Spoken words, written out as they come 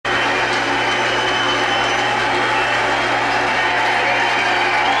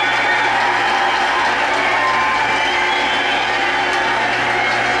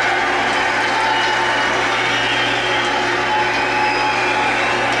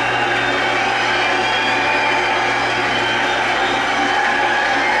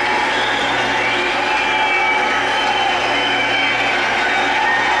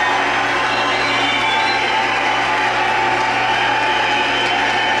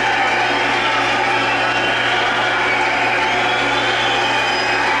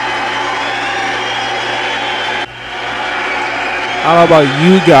I don't know about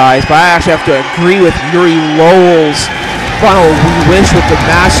you guys, but I actually have to agree with Yuri Lowell's final wish with the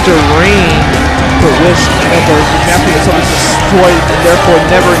Master Reign, for which the champion is something destroyed and therefore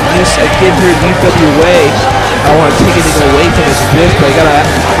never used again here in UWA. I don't want to take anything away from his wish, but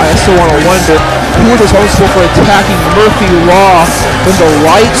I still want to wonder who was responsible for attacking Murphy Law when the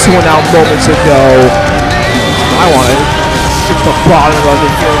lights went out moments ago. I want to get to the bottom of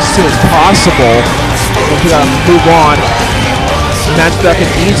it here as soon as possible. We gotta move on. Match that can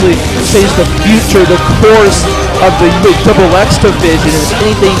easily change the future, the course of the XXX division. And if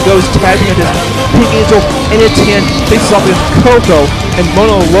anything goes, tagging against Pink Angel and Etienne faces off against Koko and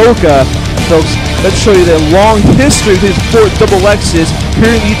Mono Loca. Folks, let's show you the long history of these 4 XXXs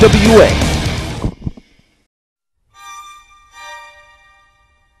here in the UWA.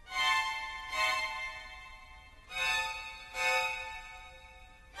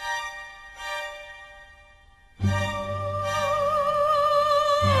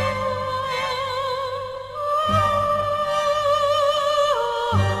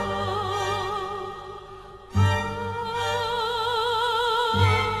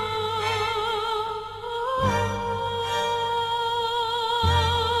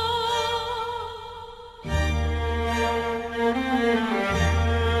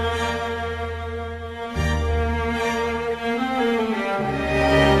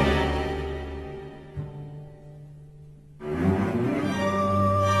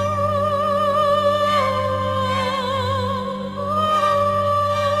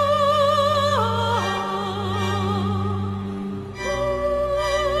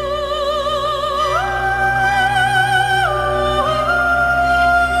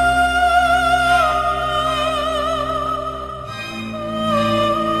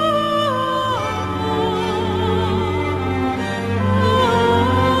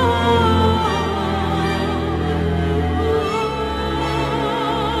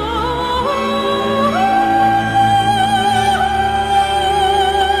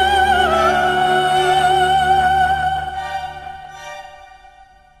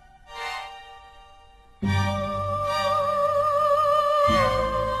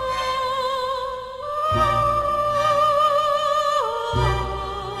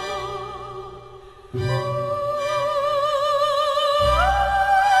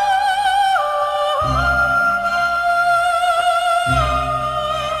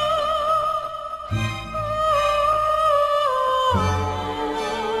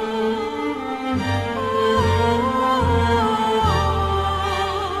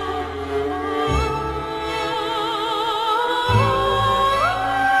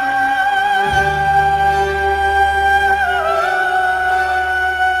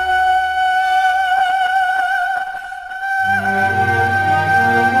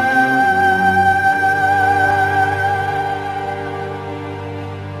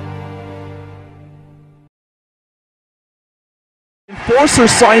 Enforcer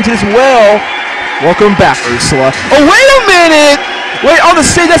signs as well. Welcome back, Ursula. Oh, wait a minute! Wait, on the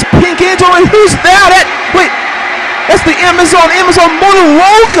stage, that's Pink Angel, and who's that? Wait, that's the Amazon Mono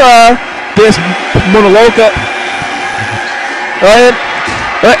Loca! This Mono Loca. And,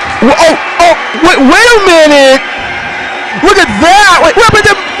 wait a minute! Look at that! Wait, what happened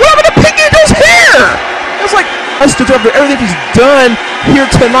to Pink Angel's hair? It's like, I stood up for everything he's done here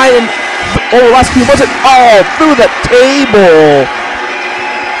tonight and over the last few months, all through the table.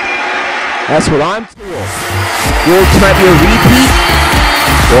 That's what I'm told. Will tonight be a repeat?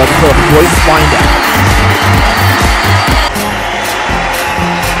 Well, I'm going to find out.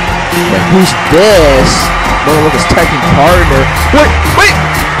 And who's this? Mono Loca's tagging partner. Wait!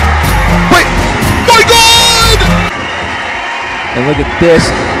 My God! And look at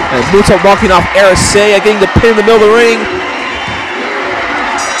this. And Muto walking off Arasea, getting the pin in the middle of the ring.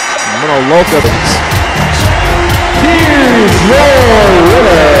 Mono Loca. Here's your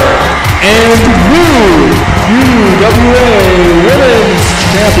winner and new UWA Women's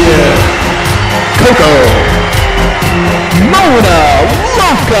Champion, Koko Mono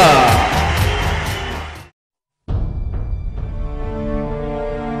Loca.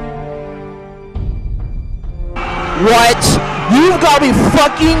 What? You've got to be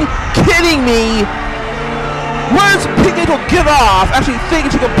fucking kidding me! Where does Pink Angel get off actually thinking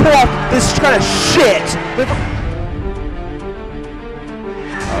she can pull off this kind of shit?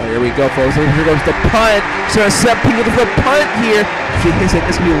 Oh, here we go, folks. Here goes the punt. She's gonna set Pink Angel for a punt here. She thinks that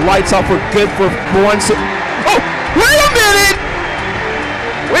this can be lights off for good for once. Oh, wait a minute!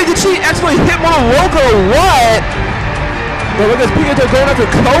 Wait, did she actually hit Mono Loca or what? But look at Pink Angel going after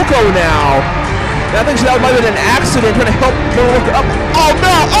Koko now. And I think that might have been an accident trying to help Mono Loca up. Oh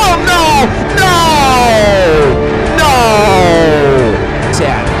no! Oh no! No! No!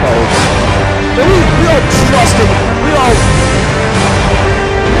 Sad, folks. We all trusted. We all...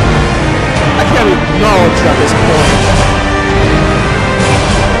 I can't acknowledge at this point.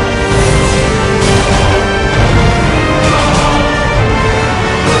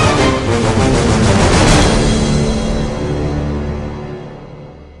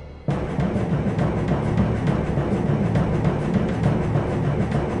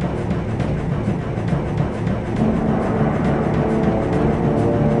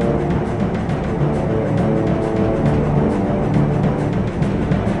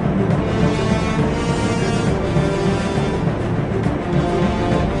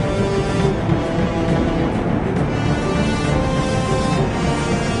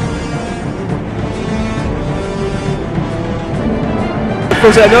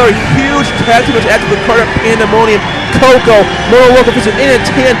 Another huge tag team match after the card of Pandemonium. Koko, Mono Loca versus in a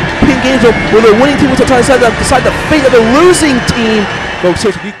tan, Pink Angel, where the winning team will decide the fate of the losing team. Folks,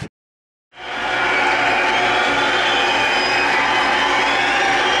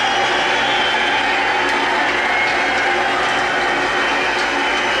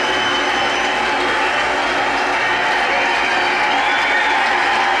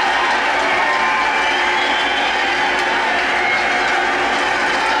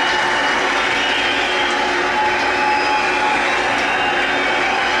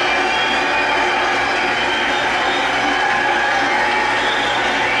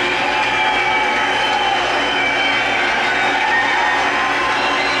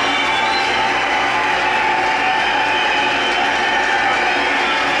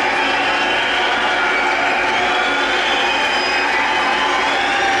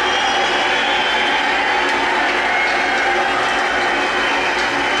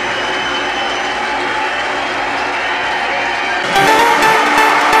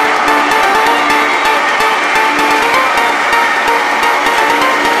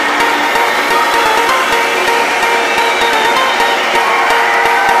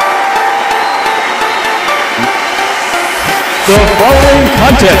 the following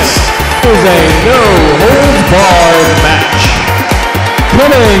contest is a no-holds-barred match.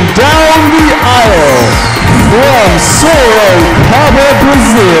 Coming down the aisle from Sorocaba,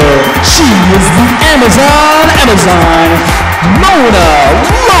 Brazil, she is the Amazon, Mona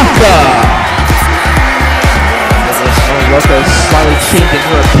Loca. Loca is slightly changing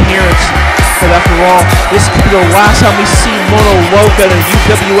her appearance, but after all, this could be the last time we see Mono Loca in a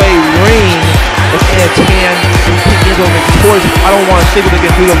UWA ring. With in a tan, Pink Angel victorious. I don't want to think of it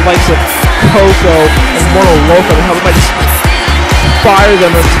again through the likes of Koko and Mono Loca and how we might just fire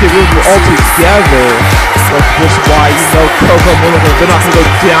them and just get rid of them all together. That's just why you know Koko and Mono Loca, they're not going to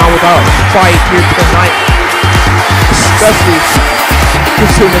go down without a fight here tonight. Especially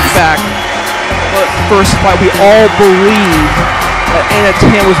considering the fact that first fight we all believed that Anna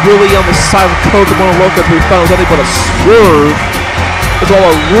Tan was really on the side of Koko and Mono Loca, but we found it was nothing but a swerve. It's all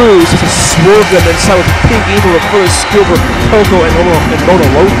a ruse to swerve them inside with Pink Angel to further skill for Koko and Mono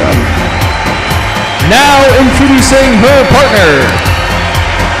Loca. Now introducing her partner.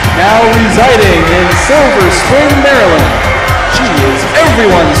 Now residing in Silver Spring, Maryland. She is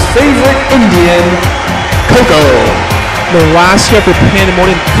everyone's favorite Indian, Koko. The last year after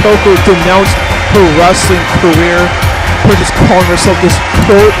Pandemonium, Koko denounced her wrestling career, just calling herself this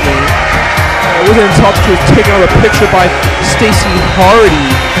Courtney. It wasn't until she was taken out of the picture by Stacey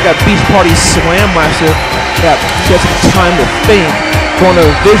Hardy, that Beach Party Slam Master, that she had some time to think, going on a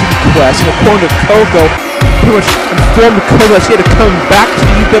vision quest, and according to Koko, pretty much informed Koko that she had to come back to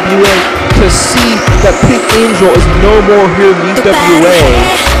the UWA to see that Pink Angel is no more here in the UWA.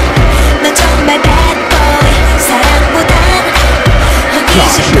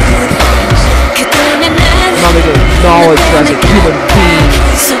 Gosh, not even acknowledged as a human being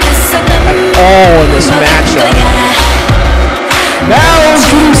at all in this matchup. Now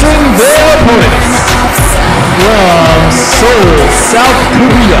introducing their opponents. From Seoul, South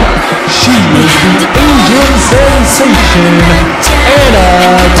Korea, she is the Asian sensation, Anna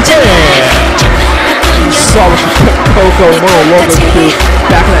Tan. You saw what she put Koko and Mono Loca through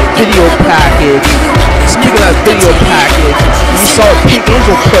back in that video package. Speaking of that video package, you saw what Pink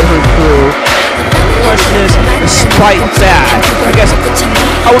Angel put her through. The question is, despite that, I guess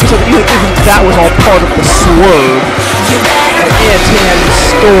I would say even that was all part of the swerve. And Anna Tan's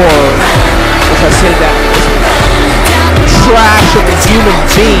store, which I say that trash of a human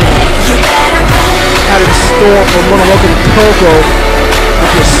being, had in store for Mono Loca and Koko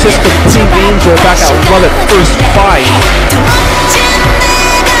with the assist of Pink Angel back at Love at First Fight.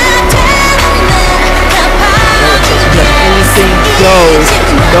 Anything goes,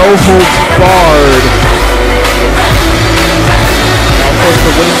 no holds barred.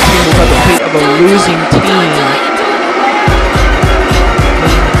 losing team.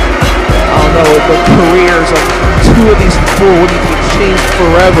 I don't know, the careers of two of these four would need to be changed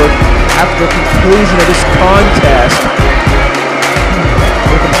forever after the conclusion of this contest.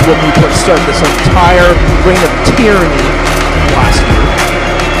 Look at what we put start this entire reign of tyranny last year.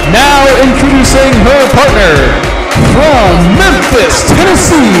 Now introducing her partner from Memphis,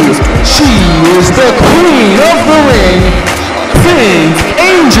 Tennessee. She is the queen of the ring, Pink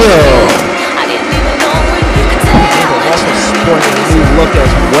Angel. Also sporting a new look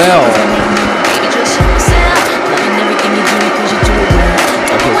as well.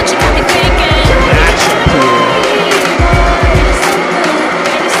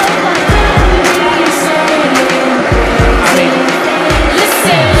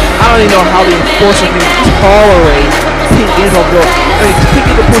 I don't even know how the enforcers can tolerate Pink Angel. Pink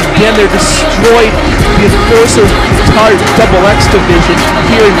Angel puts again, they're destroyed the enforcers' entire Double X division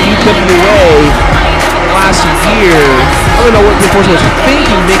here in UWA last year. I don't know what the enforcer was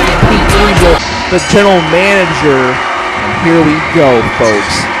thinking, making Pink Angel the general manager. And here we go,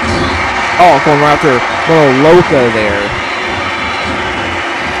 folks. Oh, going right after little Loca there.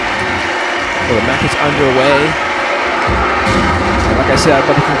 So the match is underway. Like I said,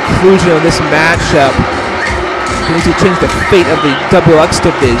 by the conclusion of this matchup, we need to change the fate of the Double X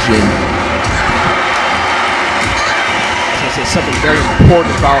division. I was going to say something very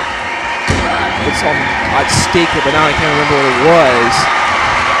important about what's at stake here, but now I can't remember what it was.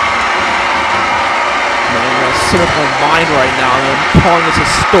 Man, that's so much on my mind right now, and I'm calling this a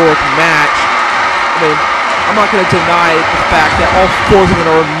historic match. I mean, I'm not going to deny the fact that all four of them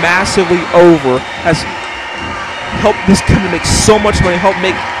are massively over, has help this company make so much money, help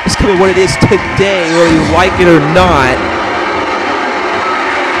make this company what it is today, whether you like it or not.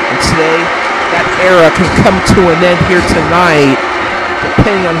 And today, that era can come to an end here tonight,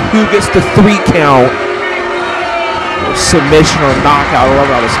 depending on who gets the 3 count, or submission or knockout, or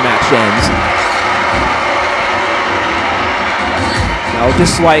whatever how this match ends. Now,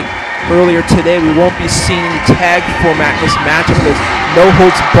 just like earlier today, we won't be seeing the tag format in this matchup because no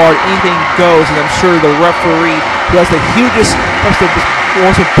holds barred, anything goes, and I'm sure the referee, who has the hugest,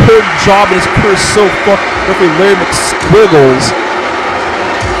 most important job in his career so far, referee Larry McSquiggles,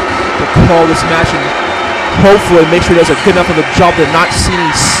 to call this match and hopefully make sure he does a good enough of a job to not see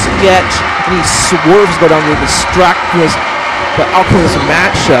any sketch, any swerves go down to distract from the outcome of this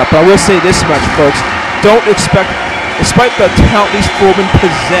matchup. But I will say this much, folks, don't expect, despite the talent these four men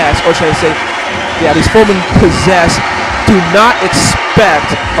possess, or should I say, yeah, these four men possess, do not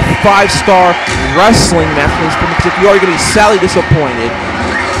expect a 5-star wrestling match from these women, because if you are going to be sadly disappointed.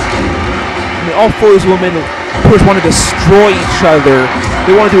 I mean, all four of these women, of course, want to destroy each other.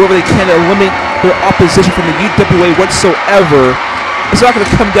 They want to do whatever they can to eliminate their opposition from the UWA whatsoever. It's not going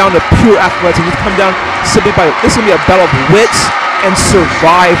to come down to pure athletics. It's going to come down simply by, this is going to be a battle of wits and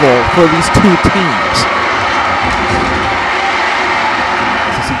survival for these two teams.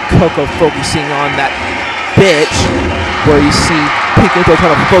 You see Koko focusing on that bitch, where you see Pink Angel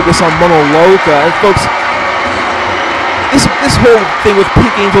trying to focus on Mono Loca. And folks, this whole thing with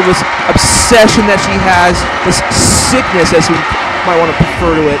Pink Angel, this obsession that she has, this sickness, as you might want to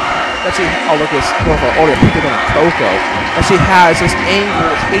prefer to it, that she, oh look at this, one of our older Pink Angel and Koko, that she has this anger,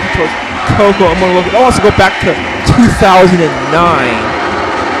 this hate towards Koko and Mono Loca. It wants to go back to 2009,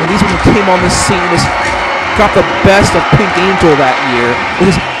 when these women came on the scene, just got the best of Pink Angel that year, and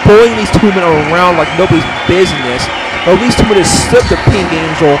just bullying these two women around like nobody's business. But at least two women slipped to Pink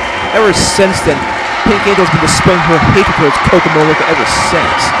Angel. Ever since then, Pink Angel's been displaying her hatred towards Koko and Mono Loca ever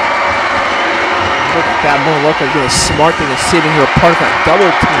since. Look at that, Mono Loca doing a smart thing and saving her apart from that double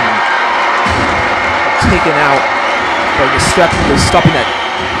team. Taken out by distracting and stopping that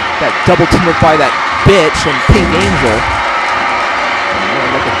double team by that bitch and Pink Angel.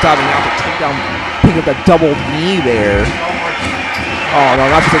 Mono Loca diving out to take down Pink with that double knee there. Oh no,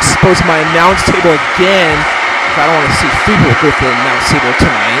 not just expose my announce table again. I don't want to see 3 people go for the announce table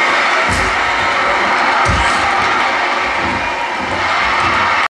tonight.